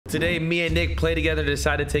Today, me and Nick play together and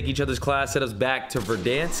decided to take each other's class setups back to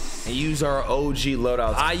Verdansk and use our OG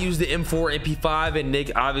loadouts. I use the M4 MP5 and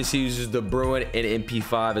Nick obviously uses the Bruen and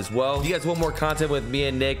MP5 as well. If you guys want more content with me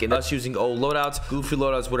and Nick and us using old loadouts, goofy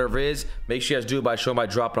loadouts, whatever it is, make sure you guys do it by showing by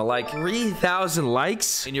dropping a like. 3,000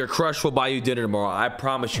 likes and your crush will buy you dinner tomorrow. I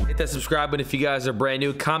promise you. Hit that subscribe button if you guys are brand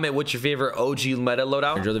new. Comment what's your favorite OG meta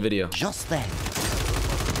loadout. Enjoy the video. Just then.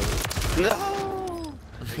 No.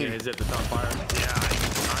 Yeah, is it the top fire? Yeah, I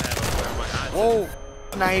have my eyes. Whoa.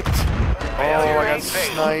 Sniped. Oh, I got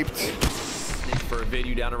sniped. Nick, for a vid,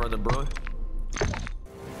 you down to run the Bruen?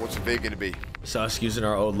 What's the vid gonna be? So us using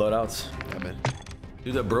our old loadouts. I'm in.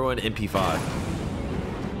 Do the Bruen MP5.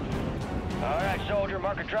 Alright, soldier,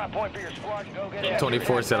 mark a drop point for your squad and go get it.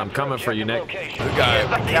 24 said, I'm coming for you, Nick. The guy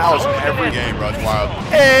cows in every game, bro. It's wild.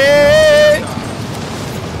 Hey!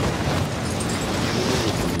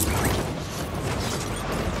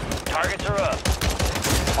 Targets are up.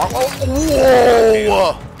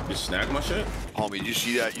 Whoa! You snagged my shit? Homie, did you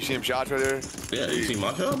see that? You see him shots right there? Yeah, you see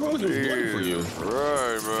my shot, bro? He was waiting for you.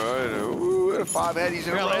 Right, bro. Ooh, 5 headies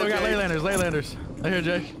in a row. We got leylanders. I hear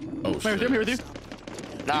Jay. Oh, Wait, I'm here with you.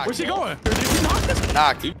 Knock. Where's he going? You knocked this?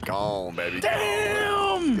 Knock. Gone, baby.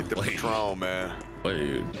 Damn! Get the Patron, man.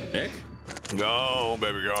 Wait, Nick? Gone,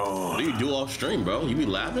 baby, gone. What do you do off stream, bro? You be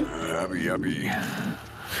laughing? I be.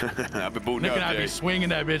 I've been booting Nick and up, I Jay. be swinging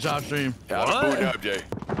that bitch off stream. Yeah, I've been booting up, Jay.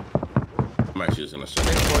 I'm actually just gonna say.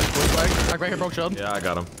 Back right here, broke shield. Yeah, I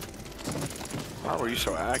got him. Why were you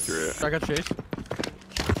so accurate? I got chase.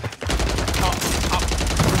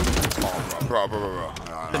 Bro.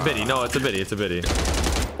 It's a biddy. No, it's a biddy. It's a biddy.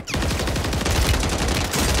 First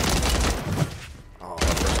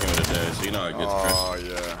game of the day, so you know how it gets Oh,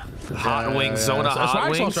 yeah. Hot wings, zone of hot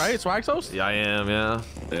Swagg wings. sauce, right? Swagg sauce? Yeah, I am, yeah.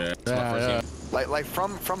 Yeah, it's my Yeah, first yeah. game. Like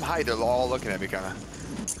from height, they're all looking at me, kind of.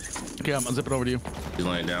 Okay, I'm zipping over to you. He's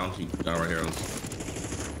laying down. He's down right here.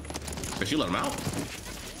 Did she let him out?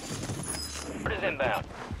 What is inbound?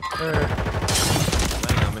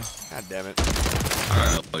 Laying on me. God damn it.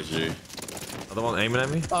 Alright, LG. Other one aiming at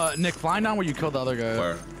me? Nick, flying down where you killed the other guy.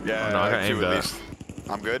 Where? Yeah, Oh, no, I got 2 aimed at at. least.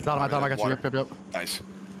 I'm good. I got you. Yep. Nice.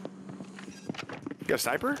 You got a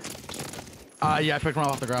sniper? Yeah, I picked one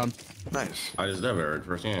off the ground. Nice. I just never heard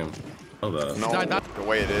first game. Oh, that. No, That- the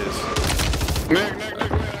way it is. Nick, I got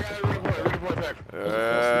redeploy back.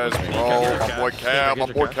 Yes, bro. My boy Cal,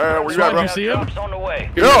 where you at, Swagg, bro? you see him? Drops on the way.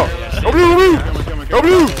 Yeah. Go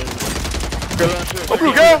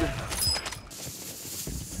blue, Cal.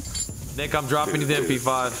 Nick, I'm dropping you the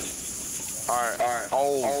MP5. All right.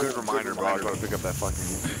 Oh, good reminder, bro. I gotta pick up that fucking.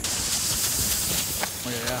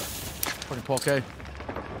 Oh, yeah. Fucking 12K.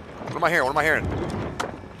 What am I hearing?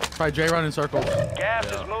 Probably Jay running in circles. Gas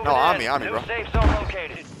is moving No, on in. me, New bro. safe zone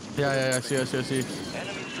located. Yeah. See. Enemies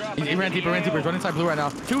dropping He ran into deeper. the He's running inside blue right now.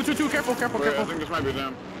 Two. Careful. I think this might be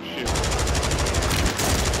them. Shit. I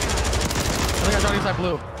think I shot inside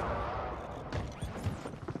blue.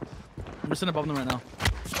 I'm sitting above them right now.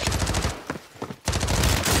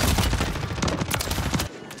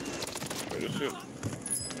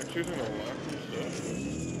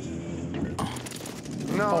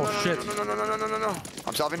 No. Oh, shit. No.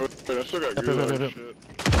 I'm solving. I still got Yep. shit.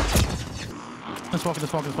 Let's walk. He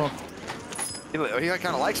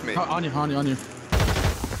kind of likes me. On you.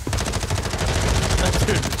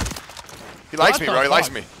 Dude. He likes me, What bro. the He likes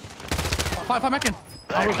fuck? me. Five back in.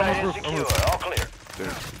 Backside secure. All clear. Dude.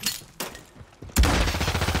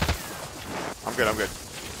 I'm good.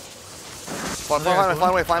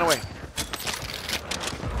 Flying away.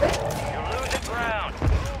 You're losing ground.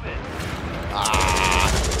 Move it.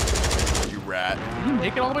 You rat. Did you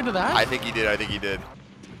make it all the way to that? I think he did.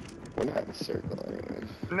 We're not in a circle anyway.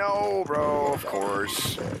 No, bro. Of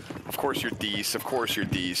course you're Dees.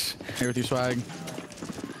 Here with you, Swagg.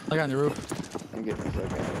 I got on your roof. I'm getting the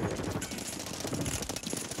fuck out of here.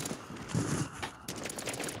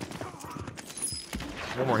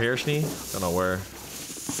 One more here, Snee. Don't know where.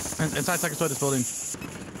 Inside second story of this building.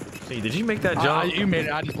 Snee, did you make that jump? You made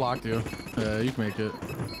it. I just blocked you. Yeah, you can make it.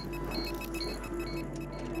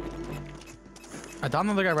 I downed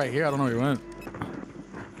the other guy right here. I don't know where he went.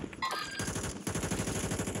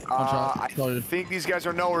 I think these guys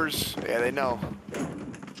are knowers. Yeah, they know.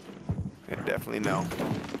 They definitely know.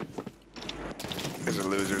 These are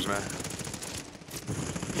losers, man.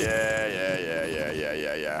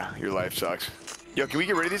 Yeah. Your life sucks. Yo, can we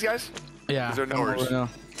get rid of these guys? Yeah. These are knowers. Right now.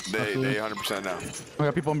 They 100% know. We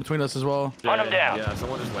got people in between us as well. Hunt them down. Yeah,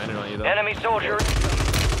 someone just landed on you, though. Enemy soldier.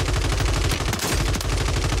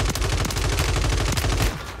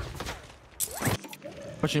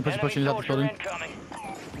 Pushing. He's at this building. Incoming.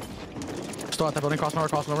 Still at that building. Crossing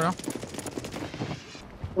over now.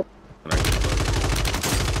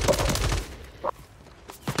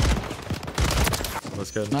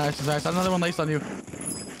 That's good. Nice, nice. Another one laced on you.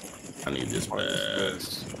 I need this bad.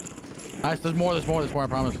 Nice. There's more. I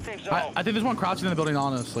promise. I think there's one crouching in the building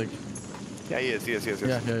on us. Like. Yeah, he is.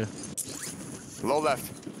 Yeah. Low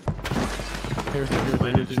left. Here.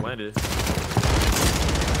 Just landed.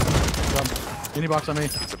 Any box on me.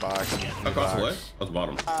 It's a box. Across the way? That's the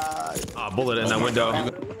bottom. Bullet in that window.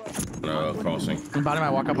 No, crossing. Somebody might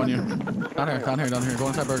walk up on you. Down here. Go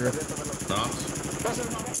inside burger. Knocked.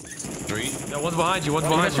 3. No, one's behind you. One's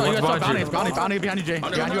behind you. It's bounty behind you, Jay.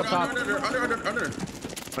 Behind you up top. Under.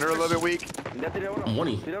 Under a little bit weak. I'm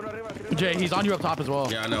 1. Jay, he's on you up top as well.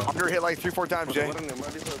 Yeah, I know. Under hit like 3-4 times, Jay.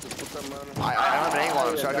 I have an angle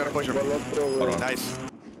on him, so I gotta push him. Hold on. Nice.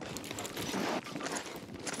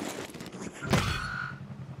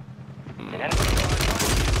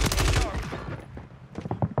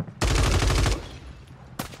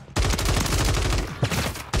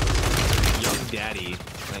 Young Daddy,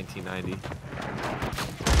 1990.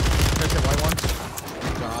 There's a white one.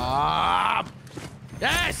 Stop.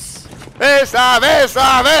 Yes! Vesa!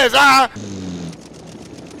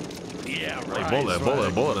 Yeah, Like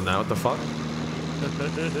right. bullet in that. What the fuck?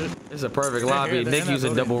 This is a perfect lobby. Nick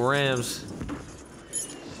using double rams.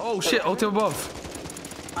 Oh shit! Ulti above.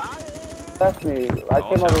 Left me. I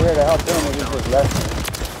came over here to help him and he just left me.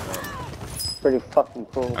 Pretty fucking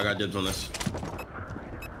cool. I got dibs on this.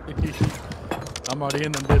 I'm already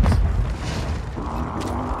in them dibs.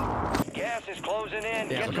 Gas is closing in. Yeah,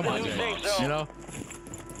 Get to come the on, new Jay. safe zone. You know?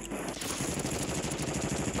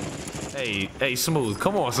 Hey, smooth.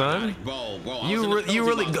 Come on, son. Bro. You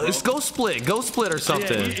really go split or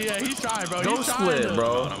something. Yeah, he's trying, bro. Go split,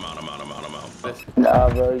 bro. I'm out. Nah,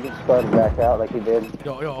 bro, you just started back out like you did.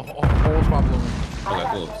 Yo, whole squad blowing. Okay,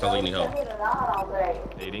 cool. Sounds like you need help.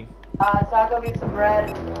 Dating. So I'll go get some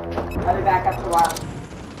bread. I'll be back after a while.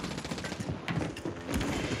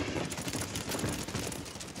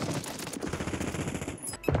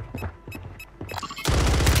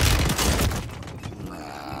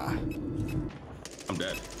 I'm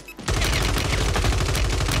dead.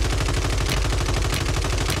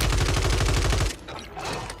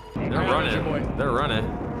 They're running.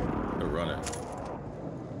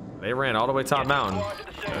 They ran all the way top mountain.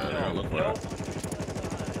 Look for it.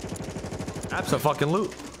 That's a fucking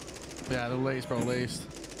loot. Yeah, they're laced, bro. Laced.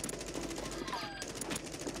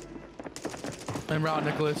 Same route,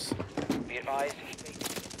 Nicholas. Be advised.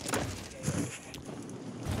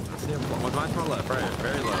 Mine's to my left, right?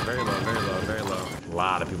 Very low. A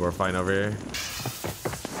lot of people are fighting over here.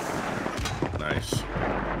 Nice.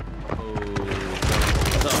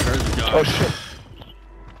 Oh shit.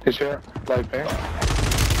 Is your light ping?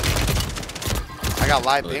 I got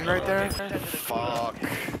live ping right there? Fuck.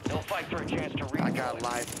 They'll fight for a chance to reach. I got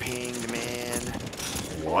live pinged, man.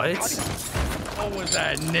 What? What was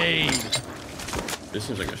that nade? This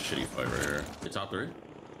seems like a shitty fight right here. It's top 3.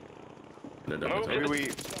 Maybe we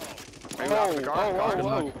off the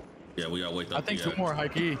guard. Yeah, we gotta wait up. I think 2 more high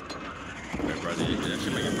key. Okay, Brezzy. That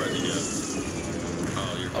should make it Brezzy, yeah.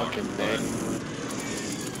 Oh, you're fucking dead.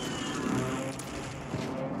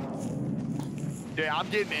 Yeah, I'm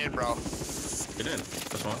getting in, bro. Get in.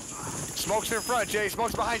 That's fine. Smoke's in front, Jay.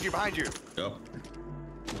 Smoke's behind you. Yep.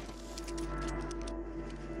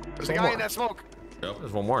 There's a guy in that smoke. Yep.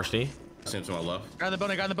 There's one more, Steve. Same to my left. Guy in the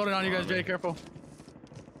building on you guys, Jay. Careful.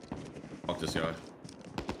 Fuck this guy.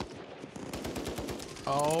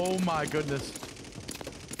 Oh my goodness.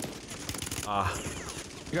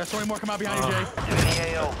 You got so many more come out behind you,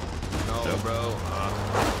 Jay. AO. No, bro.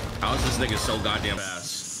 How is this nigga so goddamn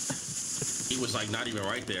fast? He was like not even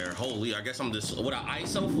right there. Holy, I guess I'm this. What an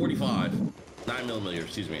ISO 45. 9mm,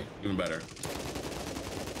 excuse me. Even better.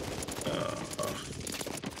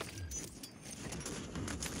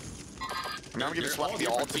 Now I'm giving Swagg the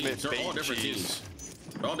ultimate They're all different teams.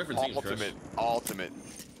 They're all different teams, Chris. Ultimate.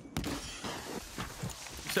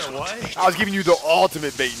 So what? I was giving you the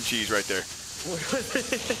ultimate bait and cheese right there.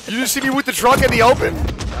 You just see me with the truck in the open?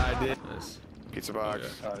 I did. Nice. Pizza box.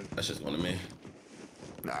 Yeah. That's just one of me.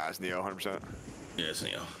 Nah, it's Neo, 100%. Yeah, it's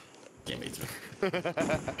Neo. Can't beat me.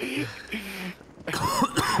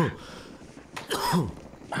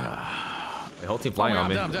 The whole team flying on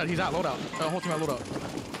me. I'm dead. He's at loadout. Whole team at loadout.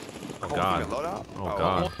 Oh god. Loadout? Oh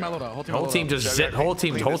god. Whole team just zipped. Whole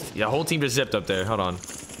team just zipped up there. Hold on.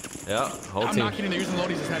 Yeah, whole I'm team. not kidding. They're using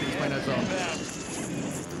loadies as head. He's playing that zone.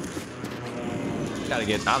 Gotta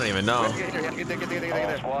get. I don't even know. Get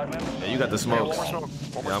there. Squad member. Yeah, you got the smokes. One more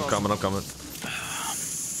Yeah, I'm smoke. coming.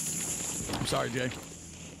 I'm sorry, Jay.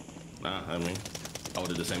 Nah, I mean, I would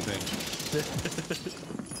do the same thing.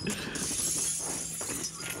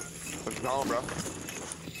 What's going on, bro?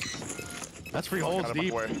 That's free holds Out of my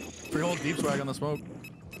deep. way. Free holds deep swag on the smoke.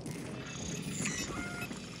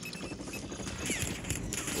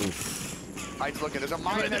 Heights looking. There's a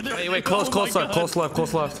mine in that truck. Wait, close left, close left,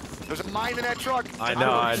 close left. There's a mine in that truck. I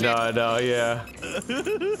know, yeah.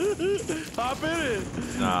 Hop in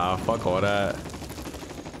it. Nah, fuck all that.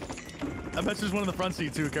 I bet there's one in the front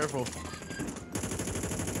seat too. Careful.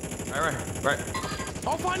 Right.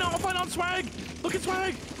 I'll find out, Swagg. Look at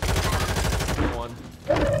Swagg. One.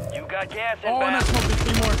 You got gas Oh, and inbound. that smoke. There's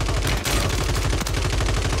 3 more.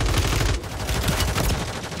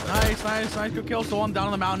 Nice. Good kill. So I'm down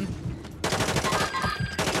on the mountain.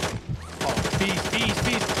 Oh, beast.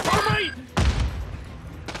 Bottom right.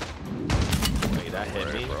 Wait, that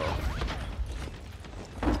hit me, bro.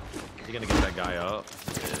 Is he gonna get that guy up?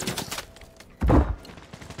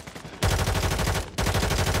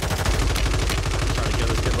 Trying to kill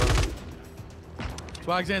this kid, bro.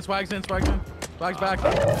 Swagg's in. Swagg's back.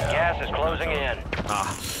 Gas is closing in.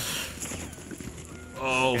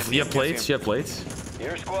 Oh, you have plates? see You have plates?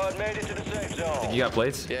 Your squad made it to the safe zone. You got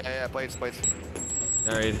plates? Yeah, plates.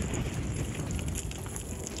 All right.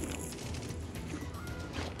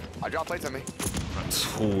 I dropped plates on me.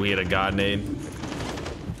 We had a god name.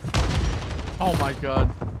 Oh my god.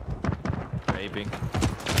 Raping.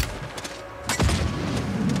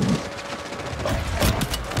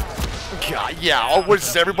 God, yeah. Oh,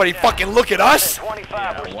 was everybody fucking look at us?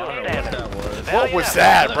 25, we're still standing. What was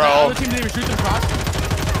that, bro? Other team didn't even shoot them cross.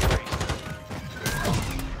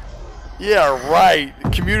 Yeah, right.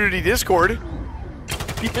 Community Discord.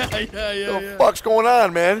 Yeah. What the fuck's going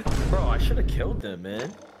on, man? Bro, I should have killed them,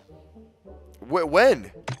 man.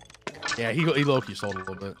 When? Yeah, he low-key sold a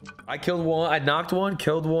little bit. I killed one, I knocked one,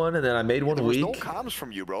 killed one, and then I made one There was weak. no comms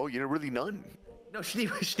from you, bro. You didn't really none. No,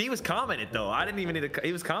 Schnee was commented though. I didn't even need to.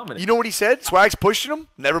 He was commenting. You know what he said? Swagg's pushing him.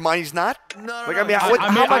 Never mind, he's not. No, Like, no, I mean, no. how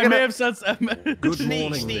am I I may gonna? have said Good Schnee,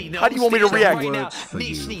 morning. no, How do you want me to stand react? Right now. Words for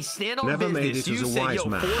you. Schnee, stand on Never made business. it You as a said, wise yo,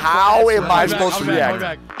 man. 4 How class am I rep. supposed to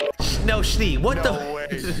react? No, Schnee, what No the? way.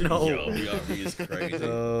 No. Yo, he's crazy.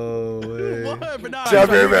 No way. What? But nah,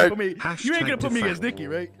 Jump you in, ain't man. gonna put me- you ain't gonna put me against Nicky,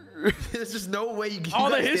 right? There's just no way you can. All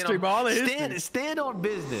the gotta stand history, on- bro, all the history. Stand on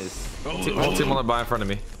business. Whole team on the bar in front of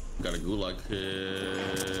me. Got a gulag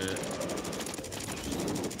hit.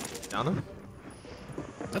 Down him.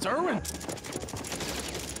 That's Irwin.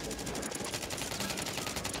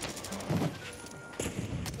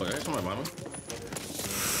 Oh, that's my mama.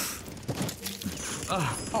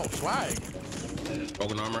 Oh, Swagg.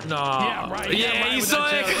 Broken armor. No. Yeah, right. Yeah, right you with saw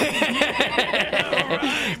that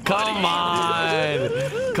it. Come on.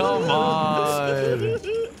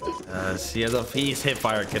 He has he's hip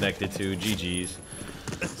fire connected to GG's.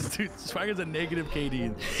 Dude, Swagg is a negative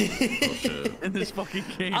KD in this fucking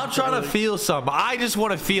game. I'm trying to feel something. I just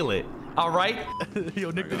want to feel it. All right.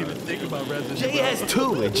 Yo, Nick didn't even think about Resident. Jay has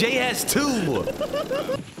 2. Jay has 2. We don't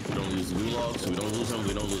lose gulags. We don't lose him.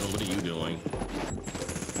 We don't lose him. What are you doing?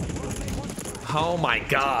 Oh my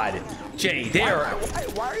God, Jay, there.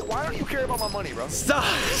 Why don't you care about my money, bro? Stop.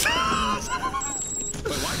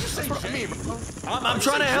 Wait, why'd you say Jay? I'm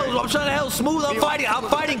trying to help. I'm trying to help Smooth. I'm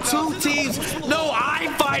fighting 2 teams. No,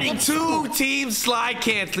 I'm fighting 2 teams slide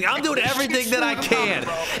canceling. I'm doing everything that I can.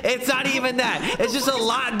 It's not even that. It's just a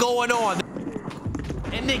lot going on.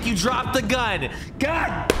 And Nick, you dropped the gun.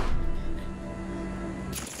 God.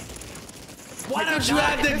 Why don't you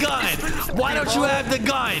have the gun? Why don't you have the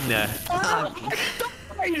gun?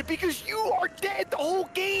 Because you are dead the whole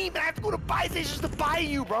game, and I have to go to buy stations to buy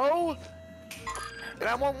you, bro. And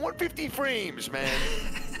I'm on 150 frames, man.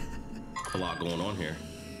 A lot going on here.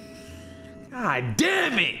 God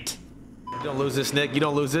damn it! You don't lose this, Nick. You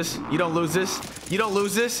don't lose this. You don't lose this. You don't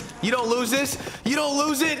lose this. You don't lose this. You don't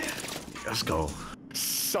lose it. Let's go.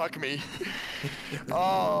 Suck me.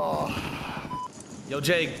 Oh. Yo,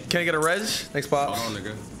 Jay, can I get a res? Thanks, Pops. Hold on,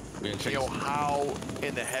 nigga. We ain't chasing. Yo, how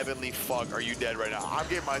in the heavenly fuck are you dead right now? I'm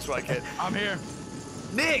getting my swag hit. I'm here.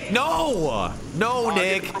 Nick, no! No,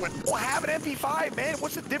 Nick. Well, have an MP5, man.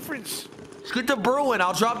 What's the difference? Get the Bruen.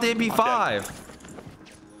 I'll drop the MP5.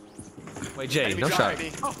 Wait, Jay, Enemy no shot.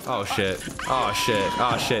 driving. Oh, shit. Oh, shit.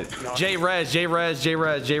 Oh, shit. J res, J res, J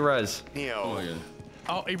res, J res. Neo. Oh, yeah.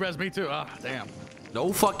 Oh, he res me too. Ah, damn.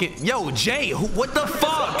 No fucking. Yo, Jay, what the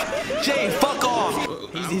fuck? Jay, fuck off.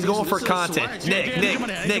 He's going for content.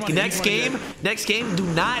 Nick, next game, do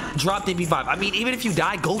not drop the MP5. I mean, even if you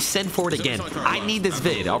die, go send for it again. I need this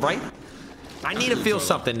vid, all right? I need to feel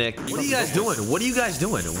something, Nick. What are you guys doing? What are you guys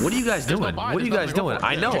doing? What are you guys doing? What are you guys doing?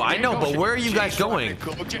 I know, but where are you guys going?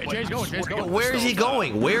 Jay's going. Where is he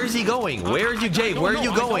going? Where is he going? Where are you, Jay? Where are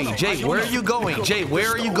you going? Jay, where are you going? Jay,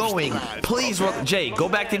 where are you going? Please, Jay, go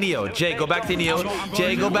back to Neo. Jay, go back to Neo.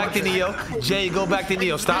 Jay, go back to Neo. Jay, go back to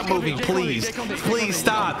Neo. Stop moving, please. Please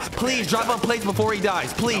stop. Please drop on plates before he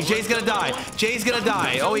dies. Please, Jay's gonna die. Jay's gonna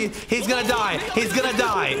die. Oh, he's gonna die. He's gonna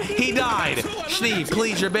die. He died. Schnee,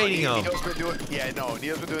 please, you're baiting him. Yeah, no,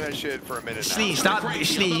 Neil's been doing that shit for a minute now. Schnee, stop.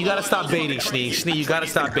 Schnee, you gotta stop baiting. Schnee, you gotta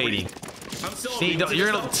stop baiting. Schnee,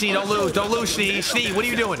 you're gonna. Schnee, don't lose. Don't lose, Schnee. Schnee, what are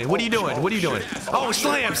you doing? What are you doing? What are you doing? Oh,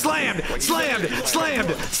 slammed.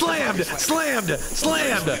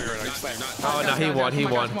 Oh no, he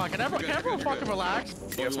won. Come on, can everyone fucking relax?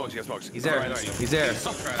 He got smokes. He's there.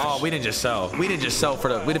 Oh, we didn't just sell. We didn't sell for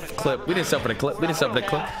the clip. We didn't sell for the clip. We didn't sell for the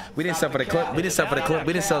clip. We didn't sell for the clip. We didn't sell for the clip.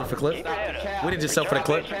 We didn't sell for the clip. We didn't just sell for the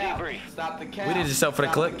clip. We didn't just sell for the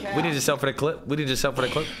clip. We didn't just sell for the clip. We didn't just sell for the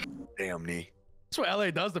clip. Damn, knee. That's what LA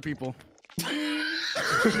does to people.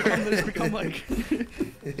 They become like.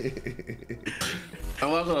 I'm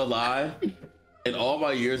not gonna lie. In all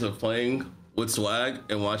my years of playing with Swagg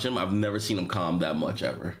and watching him, I've never seen him calm that much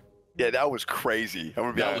ever. Yeah, that was crazy. I'm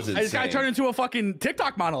gonna be honest. This guy turned into a fucking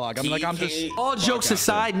TikTok monologue. I'm just. All jokes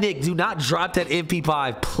aside, Nick, do not drop that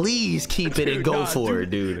MP5. Please keep it and go for it,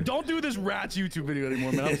 dude. Don't do this Rats YouTube video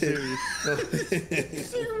anymore, man. I'm serious.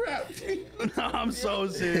 No, I'm so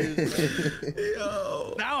serious.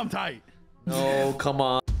 Yo. Now I'm tight. Oh, come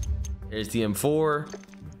on. Here's the M4.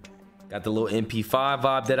 Got the little MP5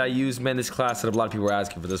 vibe that I use. Man, this class that a lot of people are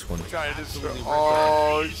asking for this one.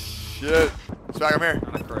 Oh, shit. Swagg, I'm here.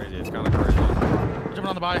 Kind of crazy. It's kind of crazy. Jumping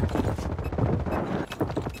on the buy.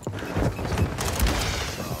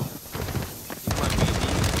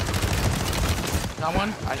 Got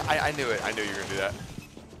one. I knew it. I knew you were gonna do that.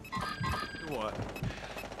 What?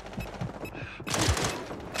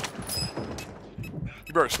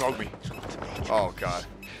 You better smoke me. Oh god.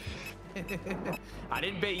 I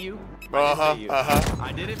didn't bait you.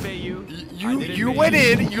 I didn't bait you. You went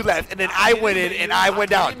in, you left, and then I went in and I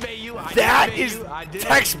went down. That is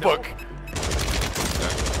textbook.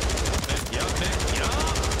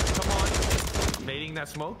 Come on. I'm baiting that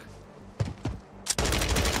smoke.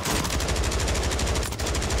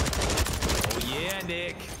 Oh yeah,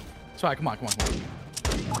 Nick. Swagg, come on.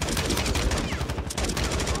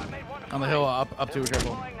 On the hill, up to,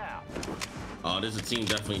 careful. Oh, there's a team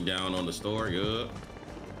definitely down on the store. Yeah.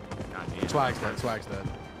 Swagg's dead.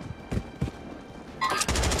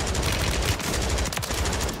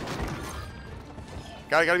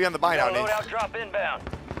 Gotta be on the buy now, Nate. Loadout drop inbound.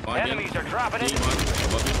 Enemies are dropping in.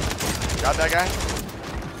 Got that guy?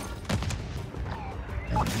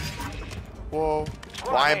 Whoa.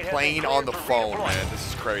 Well, I am playing on the phone, man. This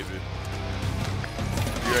is crazy.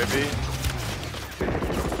 UAV?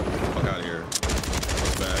 Fuck out of here.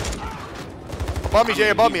 Back. Above me, Jay.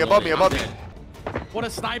 Above me. What a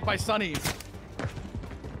snipe by Sunny.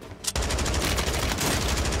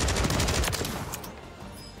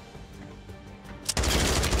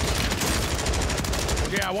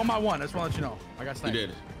 Yeah, I won my one. I just want to let you know. I got sniped. You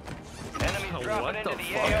did. Enemies dropping What the into the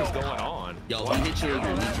fuck AO. is going on? Yo, I hit you in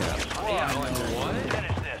your kneecap. What?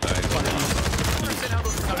 Finish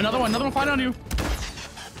this. Another one fighting on you.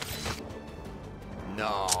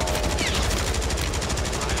 No.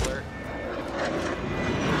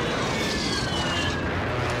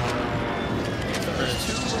 There's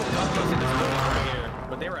two in this building right here,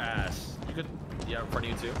 but they were ass. You could, yeah, in front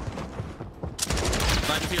of you too.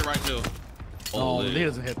 Sniper to your right too. Oh, he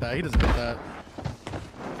doesn't hit that.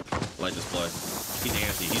 Like this play. He's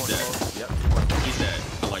antsy. He's dead. Yep. He's dead.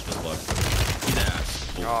 I like this play. He's ass.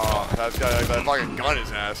 Oh, that fucking gun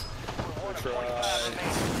is ass.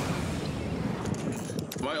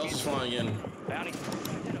 Somebody else is flying in. Bounty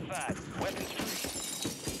identified. Weapons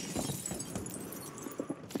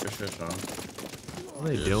Good shit, Sean. What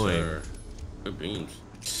are they doing? Sir. Good beams.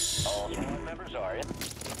 All squad members are in.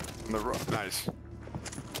 On the road. Nice.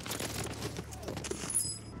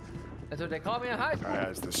 That's what they call me in high school. Alright,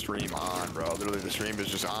 it's the stream on, bro. Literally, the stream is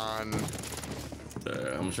just on.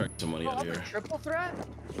 I'm gonna try to get some money out I'm of a here. triple threat.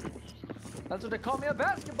 That's what they call me in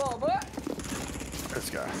basketball, boy. This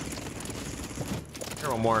guy. Here,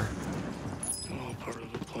 one more.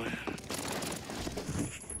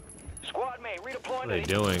 Squad mate, redeploying. What are they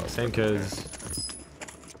doing? Same cause.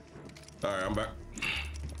 Alright, I'm back.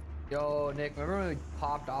 Yo, Nick, remember when we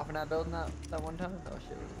popped off in that building that one time? Oh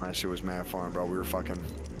shit. That shit was mad fun, bro. We were fucking.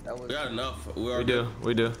 That was. We got enough. We do.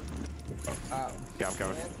 Yeah, I'm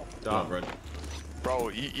coming. Stop, Red. Bro,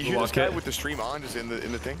 you hear this guy with the stream on, just in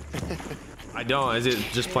the thing? I don't. Is it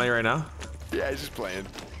just playing right now? Yeah, he's just playing.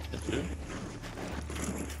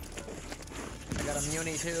 I got a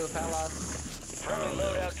muni too, fellas. Friendly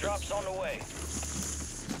loadout drops on the way.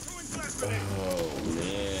 Oh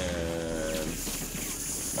man.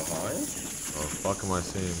 Behind? Oh, fuck am I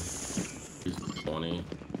seeing? He's 20.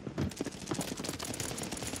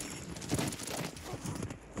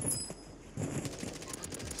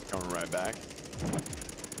 Coming right back.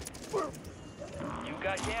 You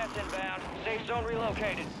got gas inbound. Safe zone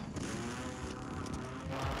relocated.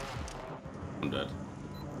 I'm dead.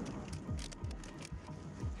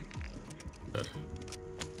 Dead.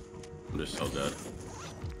 I'm just so dead.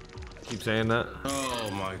 Keep saying that. Oh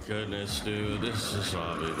my goodness, dude. This is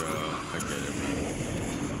lobby, bro. I get it,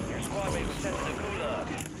 bro. Your squad mate was sent to the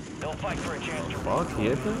gulag. They'll fight for a chance to Fuck, he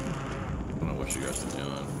hit them? I don't know what you guys are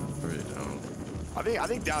doing. Really don't. I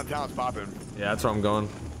think downtown's popping. Yeah, that's where I'm going.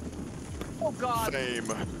 Oh god. Same.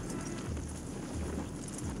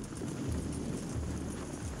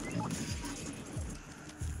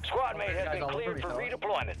 Squad mate has been all over cleared me, for fella.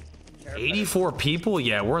 redeployment. 84 people?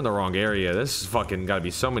 Yeah, we're in the wrong area. This is fucking gotta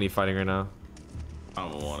be so many fighting right now. I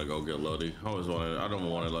don't want to go get Lodi. I always wanted. I don't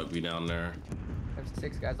want to like be down there. I have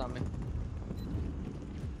 6 guys on me.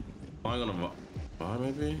 Am I gonna buy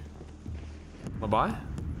maybe? Bye-bye?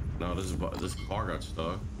 No, this car got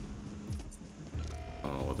stuck. I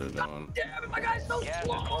don't know what they're doing. Damn it, my guy's so Gas is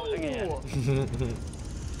slow. closing in.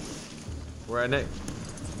 Where at, Nick?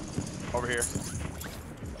 Over here.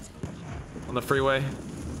 On the freeway?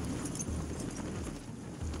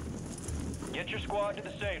 Get your squad to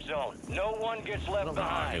the safe zone. No one gets left I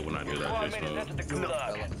behind. hate when I do Your that. squad This mate is sent to the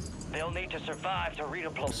gulag. They'll need to survive to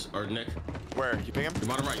redeploy. Or Nick, Where? You ping him? your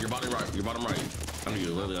bottom right. Your bottom right. Your bottom right. Under you,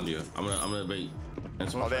 literally under you. I'm gonna bait.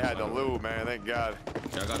 And Oh, they had the loot, man. Thank God.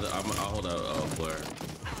 Yeah, I got the. I'll hold a flare.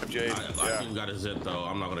 MJ, I yeah. even got a zit though.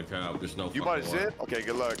 I'm not gonna cap. There's no. You bought a fucking way. zit? Okay,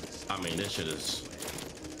 good luck. I mean, this shit is.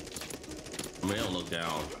 I mean, they don't look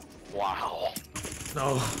down. Wow.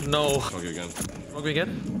 No, no. Okay, again. Smoke me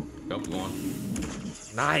again? Yep, go on.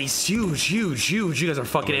 Nice, huge, huge, huge. You guys are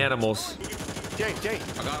fucking animals. Jay.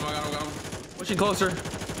 I got him. Pushing closer.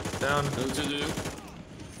 Down. Can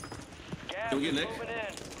we get Nick? Moving in.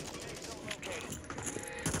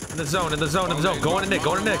 In the zone. Going to Nick, I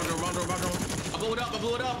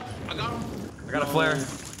blew it up. I got him. I got a flare.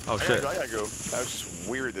 Oh I shit. gotta go. That was just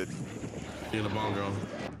weird that. In the bomb drone.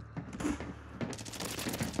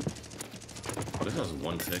 Oh, this has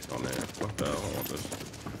one tick on there. What the hell? I don't want this.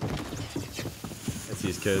 It's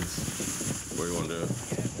these kids. What do you want to do?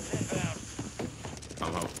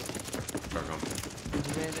 I'm out. Back on. Did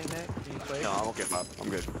you do anything, Nick? Did you play? No, I'm okay, Bob. I'm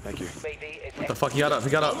good. Thank you. What the fuck? He got up.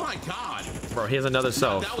 Oh my god! Bro, he has another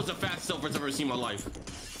self. That was the fastest self I've ever seen in my life.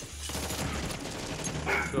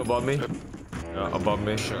 Two above me. Above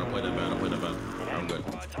me. Sure, I played that bad. I'm good.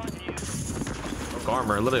 Broke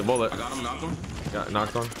armor. Literally a bullet. I got him, knocked him. Got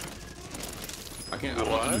knocked on. I can't. I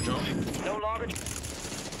want to jump. No longer.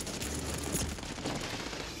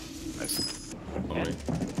 Nice. On me.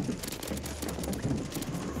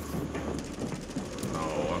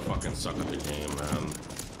 Oh, I fucking suck at the game, man.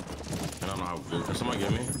 I don't know how good. Can somebody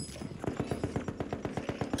get me?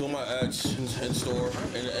 Doing my edge in store,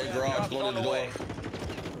 in the egg garage, going to the door.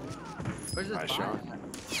 Where's this Nice bomb? shot.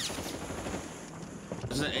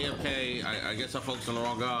 This is an AFK. I guess I focused on the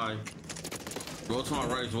wrong guy. Go to my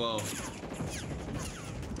right as well.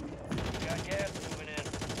 Got gas moving in.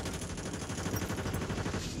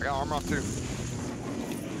 I got armor off too.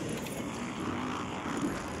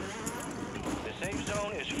 The safe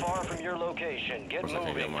zone is far from your location. Get Course I can't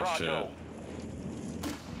moving, get my pronto.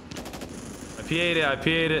 I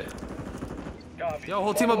PA'd it. Yo,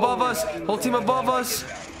 whole team above us.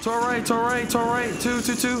 To our right. 2.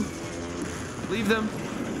 Leave them.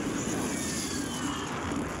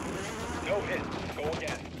 No hit. Go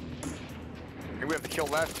again. Maybe we have to kill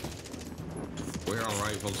left. We're here on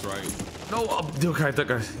right, folks. Right. No, okay.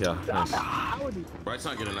 Yeah, nice. Right's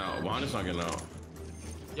not getting out. Behind us not getting out.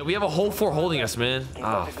 Yeah, we have a whole 4 holding us, man. Keep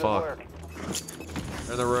Ah, up the good fuck. work.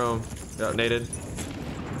 They're in the room. Yeah, naded.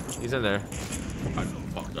 He's in there. I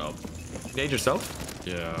fucked up. You nade yourself?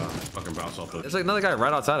 Yeah. Fucking bounce off the. There's like another guy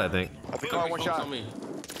right outside, I think. I think I one Focus shot. on me.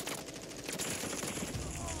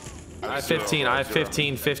 I have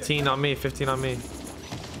 15 on me.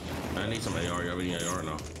 I need some AR. You have any AR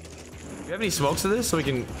now? Do you have any smokes of this so we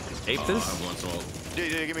can ape I this? have one smoke.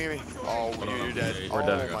 Jay, give me. Oh, you're dead. We're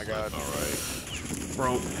dead. Oh my God. Alright.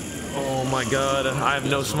 Bro. Oh my god. I have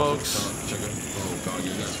no smokes. Check it. Oh god,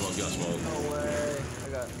 you got smoke. No way. I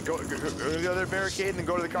got. Go to the other barricade and then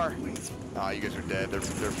go to the car. Ah, you guys are dead. They're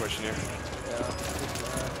pushing you.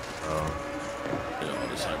 Yeah. all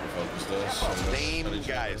this hyper focus does. Same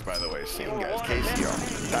guys, by the way. Same guys.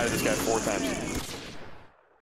 KCR. Died of this guy 4 times.